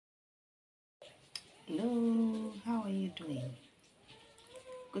Hello, how are you doing?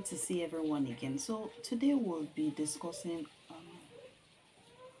 Good to see everyone again. So today we'll be discussing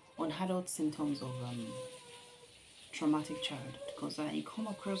on adult symptoms of traumatic childhood because I come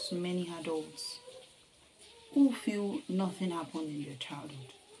across many adults who feel nothing happened in their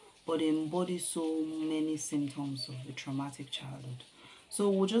childhood, but they embody so many symptoms of the traumatic childhood. So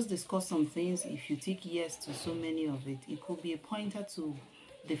we'll just discuss some things. If you take yes to so many of it, it could be a pointer to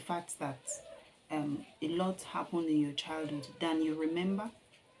the fact that a lot happened in your childhood than you remember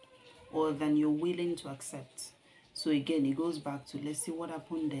or than you're willing to accept. So again, it goes back to let's see what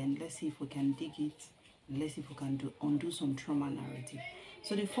happened then. Let's see if we can dig it. And let's see if we can undo some trauma narrative.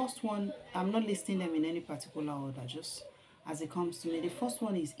 So the first one, I'm not listing them in any particular order, just as it comes to me. The first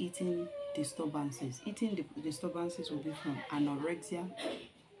one is eating disturbances. Disturbances will be from anorexia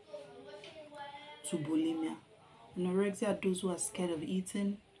to bulimia. Anorexia, those who are scared of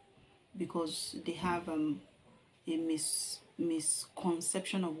eating because they have a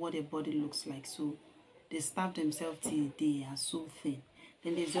misconception of what their body looks like. So they starve themselves till they are so thin.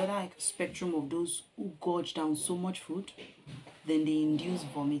 Then there's the other spectrum of those who gorge down so much food, then they induce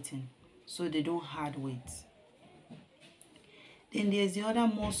vomiting, so they don't add weight. Then there's the other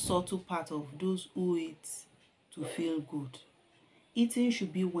more subtle part of those who eat to feel good. Eating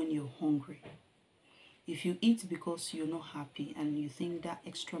should be when you're hungry. If you eat because you're not happy and you think that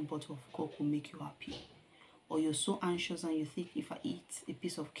extra bottle of Coke will make you happy, or you're so anxious and you think if I eat a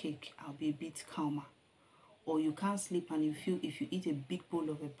piece of cake, I'll be a bit calmer, or you can't sleep and you feel if you eat a big bowl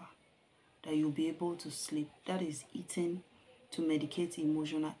of eba, that you'll be able to sleep. That is eating to medicate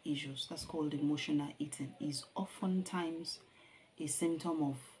emotional issues. That's called emotional eating. Is oftentimes a symptom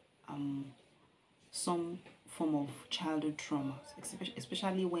of some form of childhood trauma,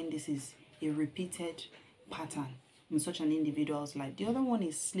 especially when this is a repeated pattern in such an individual's life. The other one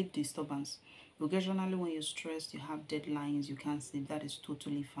is sleep disturbance. Occasionally, when you're stressed, you have deadlines, you can't sleep, that is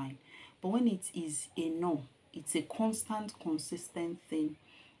totally fine. But when it is a norm, it's a constant, consistent thing.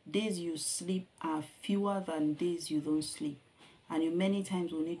 Days you sleep are fewer than days you don't sleep. And you many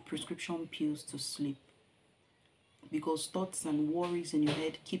times will need prescription pills to sleep because thoughts and worries in your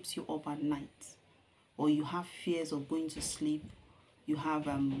head keeps you up at night. Or you have fears of going to sleep. You have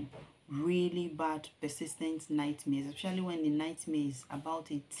really bad, persistent nightmares, especially when the nightmare is about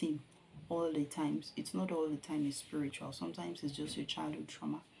a thing all the times. It's not all the time it's spiritual. Sometimes it's just your childhood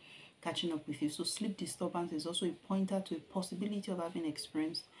trauma catching up with you. So sleep disturbance is also a pointer to a possibility of having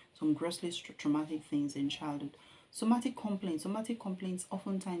experienced some grossly traumatic things in childhood. Somatic complaints. Somatic complaints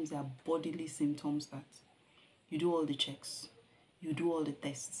oftentimes are bodily symptoms that you do all the checks, you do all the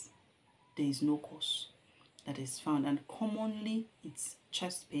tests, there is no cause that is found. And commonly it's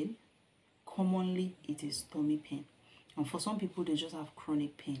chest pain, commonly it is tummy pain. And for some people, they just have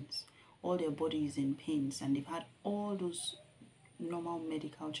chronic pains. All their body is in pains and they've had all those normal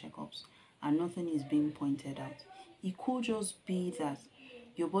medical checkups and nothing is being pointed out. It could just be that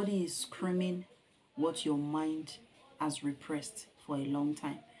your body is screaming what your mind has repressed for a long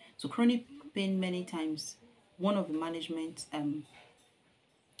time. So chronic pain, many times one of the management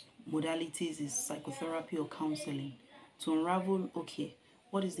modalities is psychotherapy or counseling to unravel, okay,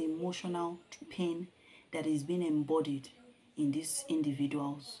 what is the emotional pain that is being embodied in these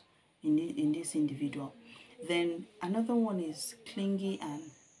individuals, in this individual. Then another one is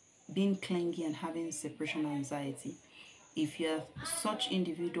being clingy and having separation anxiety. If you're such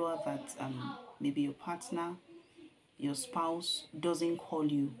individual that maybe your partner, your spouse doesn't call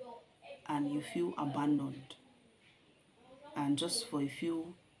you and you feel abandoned, and just for a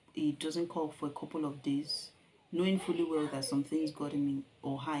few, it doesn't call for a couple of days, knowing fully well that some things got him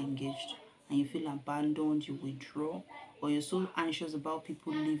or her engaged, and you feel abandoned, you withdraw, or you're so anxious about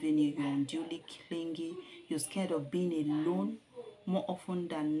people leaving you, you're unduly clingy, you're scared of being alone. More often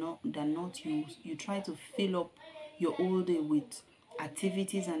than not, you try to fill up your whole day with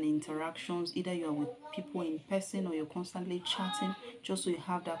activities and interactions. Either you are with people in person or you're constantly chatting just so you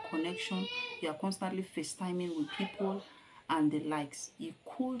have that connection. You are constantly FaceTiming with people and the likes. It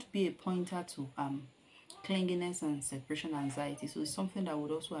could be a pointer to clinginess and separation anxiety. So it's something that I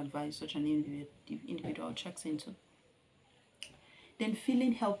would also advise such an individual checks into. Then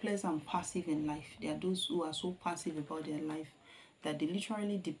feeling helpless and passive in life. There are those who are so passive about their life that they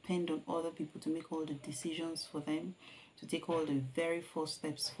literally depend on other people to make all the decisions for them, to take all the very first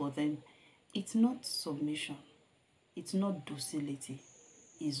steps for them. It's not submission. It's not docility.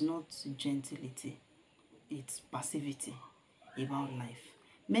 It's not gentility. It's passivity about life.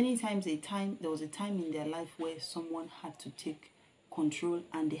 Many times there was a time in their life where someone had to take control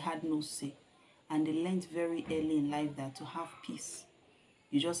and they had no say. And they learned very early in life that to have peace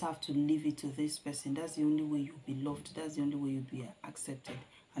You just have to leave it to this person. That's the only way you'll be loved. That's the only way you'll be accepted.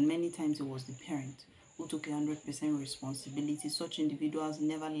 And many times it was the parent who took 100% responsibility. Such individuals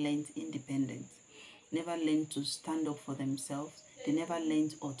never learned independence, never learned to stand up for themselves. They never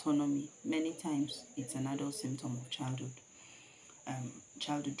learned autonomy. Many times it's an adult symptom of childhood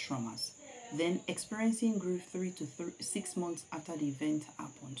traumas. Then experiencing grief 6 months after the event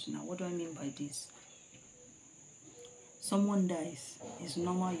happened. Now, what do I mean by this? Someone dies. It's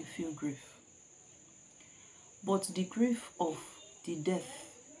normal you feel grief. But the grief of the death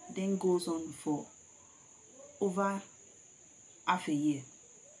then goes on for over half a year.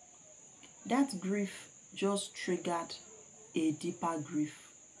 That grief just triggered a deeper grief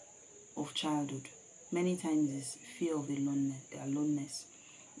of childhood. Many times it's fear of aloneness.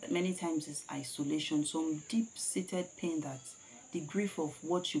 Many times it's isolation, some deep-seated pain that the grief of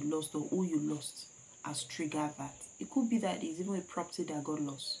what you lost or who you lost has triggered that. It could be that it's even a property that got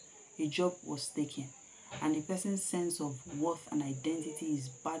lost, a job was taken, and the person's sense of worth and identity is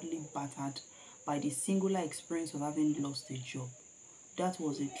badly battered by the singular experience of having lost a job. That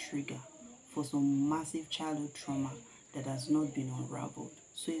was a trigger for some massive childhood trauma that has not been unraveled.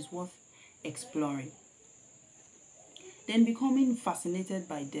 So it's worth exploring. Then becoming fascinated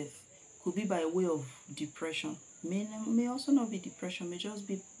by death could be by way of depression. May also not be depression, may just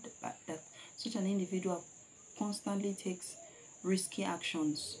be that such an individual constantly takes risky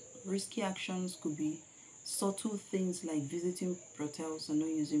actions. Risky actions could be subtle things like visiting brothels and not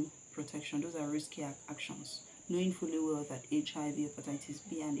using protection. Those are risky actions. Knowing fully well that HIV, hepatitis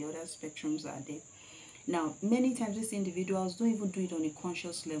B, and the other spectrums are there. Now, many times these individuals don't even do it on a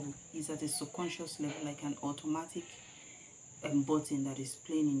conscious level. It's at a subconscious level, like an automatic button that is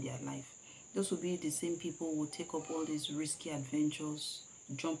playing in their life. Those will be the same people who take up all these risky adventures,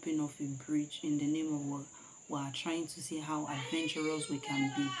 jumping off a bridge in the name of what we are trying to see how adventurous we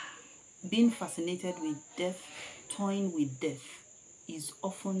can be. Being fascinated with death, toying with death, is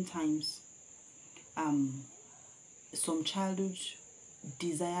oftentimes some childhood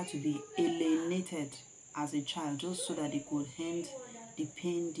desire to be alienated as a child, just so that they could end the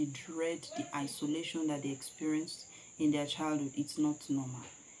pain, the dread, the isolation that they experienced in their childhood. It's not normal.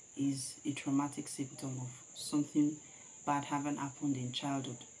 It's a traumatic symptom of something bad having happened in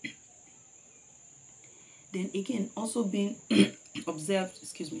childhood. Then again, also being obsessed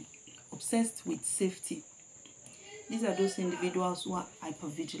with safety. These are those individuals who are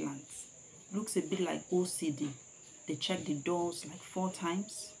hypervigilant. Looks a bit like OCD. They check the doors like 4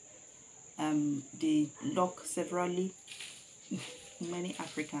 times. They lock severally. Many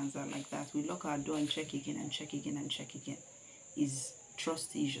Africans are like that. We lock our door and check again and check again and check again. Is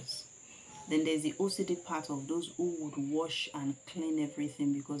trust issues. Then there's the OCD part of those who would wash and clean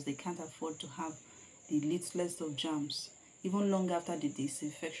everything because they can't afford to have the littlest of germs. Even long after the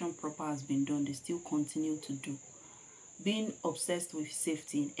disinfection proper has been done, they still continue to do. Being obsessed with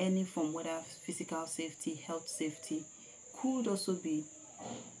safety in any form, whether physical safety, health safety, could also be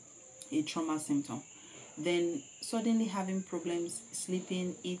a trauma symptom. Then suddenly having problems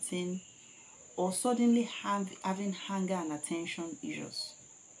sleeping, eating, or suddenly having hunger and attention issues.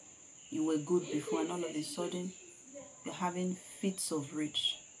 You were good before and all of a sudden you're having fits of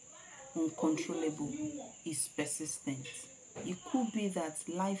rage, uncontrollable, is persistent. It could be that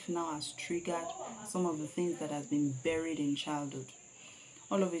life now has triggered some of the things that has been buried in childhood.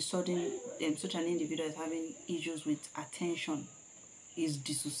 All of a sudden, such an individual is having issues with attention, is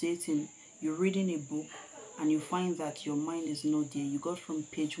dissociating. You're reading a book and you find that your mind is not there. You got from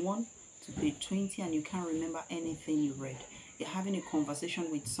page 1 to page 20 and you can't remember anything you read. You're having a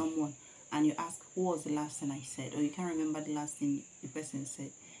conversation with someone and you ask, what was the last thing I said? Or you can't remember the last thing the person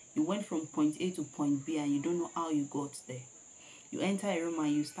said. You went from point A to point B and you don't know how you got there. You enter a room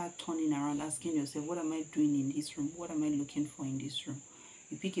and you start turning around, asking yourself, what am I doing in this room? What am I looking for in this room?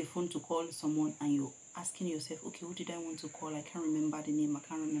 You pick a phone to call someone and you're asking yourself, okay, who did I want to call? I can't remember the name. I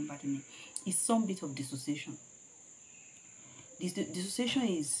can't remember the name. It's some bit of dissociation. This dissociation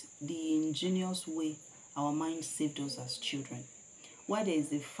is the ingenious way our mind saved us as children. While there is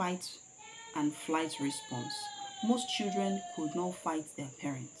the fight and flight response, most children could not fight their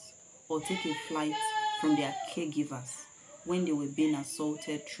parents or take a flight from their caregivers when they were being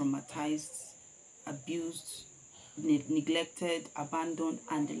assaulted, traumatized, abused, neglected, abandoned,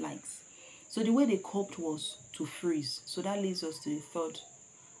 and the likes. So the way they coped was to freeze. So that leads us to the third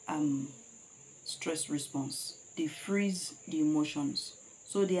stress response. They freeze the emotions.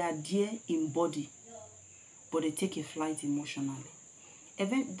 So they are there in body, but they take a flight emotionally.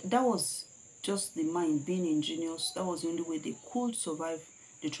 That was just the mind being ingenious. That was the only way they could survive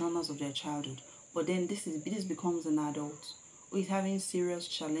the traumas of their childhood. But then this becomes an adult who is having serious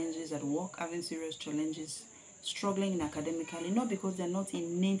challenges at work, having serious challenges, struggling academically, not because they're not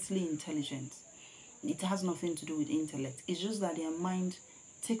innately intelligent. It has nothing to do with intellect. It's just that their mind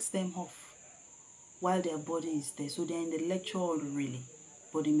takes them off while their body is there. So they're in the lecture hall really,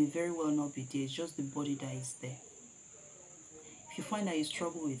 but they may very well not be there. It's just the body that is there. If you find that you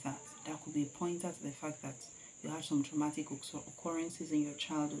struggle with that, that could be a pointer to the fact that you had some traumatic occurrences in your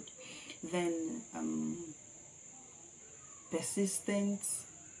childhood. Then persistent,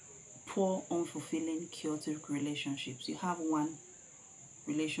 poor, unfulfilling, chaotic relationships. You have one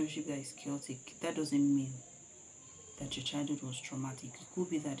relationship that is chaotic. That doesn't mean that your childhood was traumatic. It could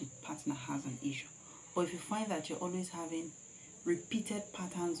be that the partner has an issue. But if you find that you're always having repeated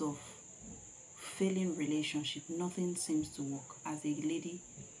patterns of failing relationship, nothing seems to work as a lady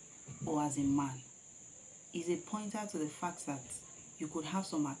or as a man, is a pointer to the fact that you could have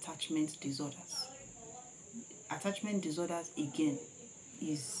some attachment disorders. Attachment disorders, again,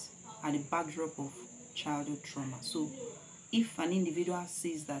 is at the backdrop of childhood trauma. So if an individual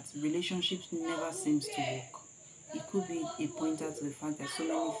sees that relationships never seems to work, it could be a pointer to the fact that so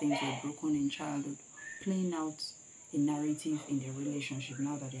many things were broken in childhood, playing out a narrative in their relationship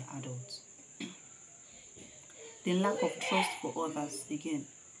now that they're adults. The lack of trust for others, again,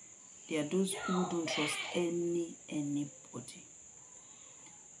 there are those who don't trust anybody.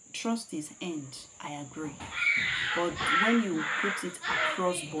 Trust is earned, I agree. But when you put it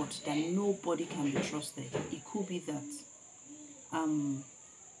across board that nobody can be trusted, it could be that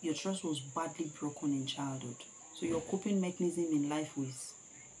your trust was badly broken in childhood. So your coping mechanism in life is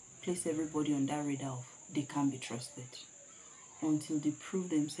place everybody on that radar of they can be trusted until they prove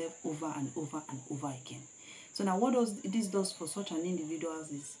themselves over and over and over again. So now what this does for such an individual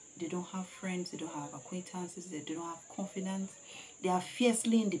is they don't have friends, they don't have acquaintances, they don't have confidence. They are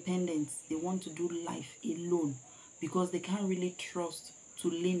fiercely independent. They want to do life alone because they can't really trust to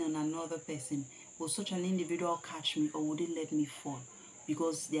lean on another person. Will such an individual catch me, or would they let me fall?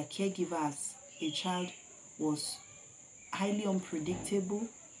 Because their caregiver as a child was highly unpredictable,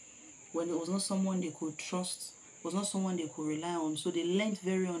 when it was not someone they could trust, was not someone they could rely on. So they learned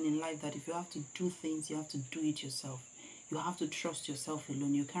very on in life that if you have to do things, you have to do it yourself. You have to trust yourself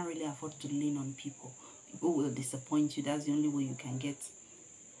alone. You can't really afford to lean on people. People will disappoint you. That's the only way you can get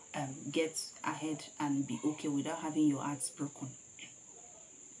ahead and be okay without having your hearts broken.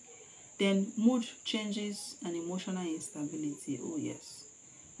 Then mood changes and emotional instability. Oh yes,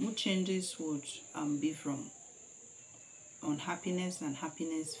 mood changes would be from unhappiness, and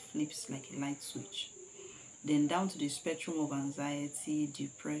happiness flips like a light switch. Then down to the spectrum of anxiety,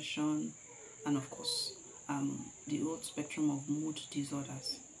 depression, and of course the whole spectrum of mood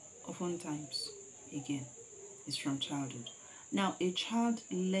disorders. Oftentimes, again, is from childhood. Now, a child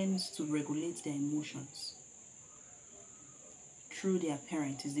learns to regulate their emotions through their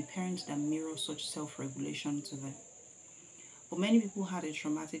parent. It's the parent that mirrors such self-regulation to them. But many people had a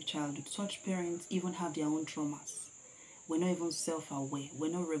traumatic childhood. Such parents even have their own traumas. Were not even self-aware, were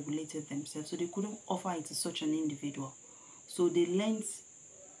not regulated themselves, so they couldn't offer it to such an individual. So they learned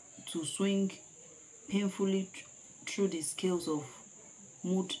to swing painfully through the scales of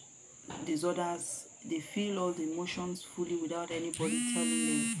mood disorders. They feel all the emotions fully without anybody telling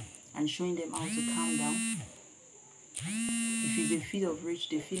them and showing them how to calm down. If it's a fit of rage,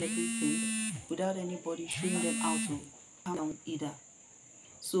 they feel everything without anybody showing them how to calm down either.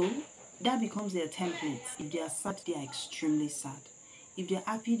 So that becomes their template. If they are sad, they are extremely sad. If they are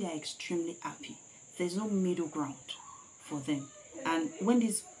happy, they are extremely happy. There's no middle ground for them. And when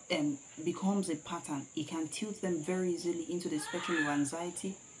this becomes a pattern, it can tilt them very easily into the spectrum of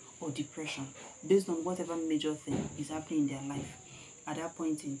anxiety or depression based on whatever major thing is happening in their life at that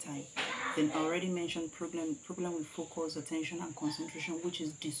point in time. Then I already mentioned problem with focus, attention, and concentration, which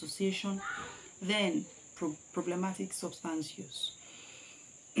is dissociation. Then problematic substance use.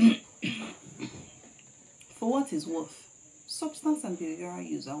 For what is worth, substance and behavioral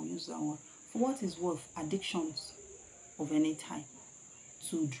use, I'll use that one. For what is worth, addictions of any type,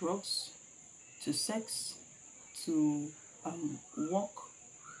 to drugs, to sex, to work,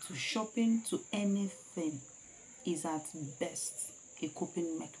 to shopping, to anything, is at best a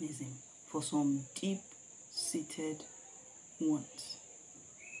coping mechanism for some deep-seated wants.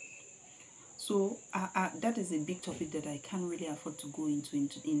 So that is a big topic that I can't really afford to go into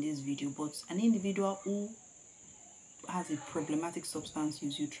in this video. But an individual who has a problematic substance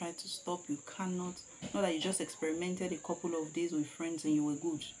use, you try to stop, you cannot. Not that you just experimented a couple of days with friends and you were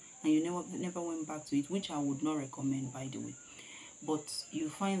good and you never went back to it, which I would not recommend, by the way. But you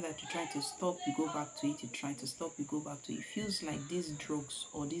find that you try to stop, you go back to it, you try to stop, you go back to it. It feels like these drugs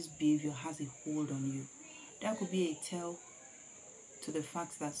or this behavior has a hold on you. That could be a tell to the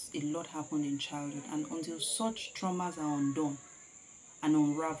fact that a lot happened in childhood, and until such traumas are undone and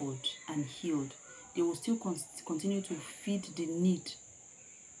unraveled and healed, they will still continue to feed the need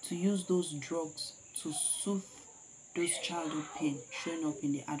to use those drugs to soothe those childhood pain showing up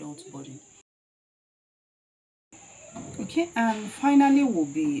in the adult body. Okay, and finally will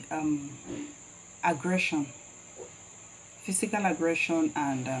be aggression, physical aggression,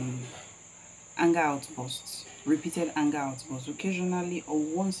 and anger outbursts, repeated anger outbursts, occasionally or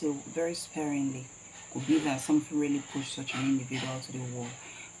once very sparingly, could be that something really pushed such an individual to the wall.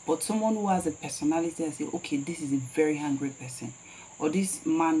 But someone who has a personality and say, okay, this is a very angry person, or this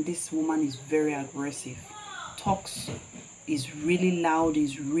man, this woman is very aggressive, talks, is really loud,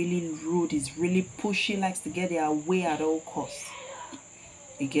 is really rude, is really pushy, likes to get their way at all costs.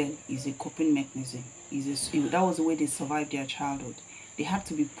 Again, is a coping mechanism. That was the way they survived their childhood. They had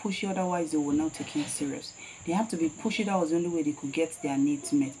to be pushy, otherwise they were not taken serious. They had to be pushy, that was the only way they could get their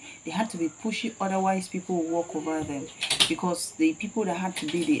needs met. They had to be pushy, otherwise people would walk over them. Because the people that had to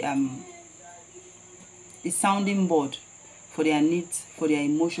be the sounding board for their needs, for their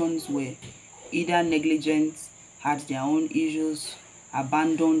emotions, were either negligent, had their own issues,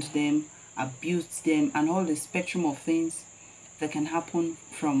 abandoned them, abused them, and all the spectrum of things that can happen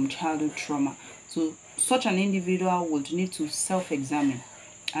from childhood trauma. So such an individual would need to self-examine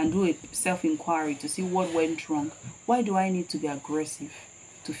and do a self-inquiry to see what went wrong. Why do I need to be aggressive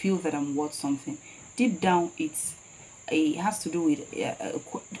to feel that I'm worth something? Deep down, it has to do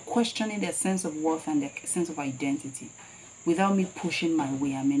with questioning their sense of worth and their sense of identity. Without me pushing my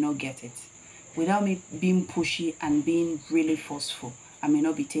way, I may not get it. Without me being pushy and being really forceful, I may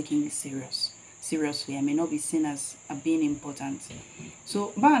not be taking it seriously. I may not be seen as being important.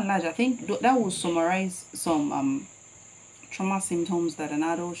 So by and large, I think that will summarize some trauma symptoms that an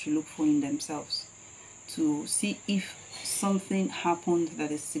adult should look for in themselves to see if something happened that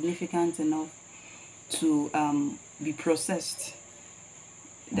is significant enough to be processed.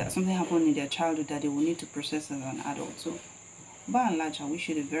 That something happened in their childhood that they will need to process as an adult. So by and large, I wish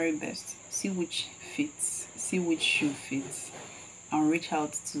you the very best. See which fits, see which shoe fits, and reach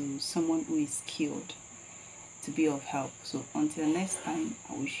out to someone who is skilled to be of help. So until next time,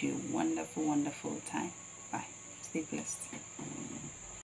 I wish you a wonderful, wonderful time. Bye. Stay blessed.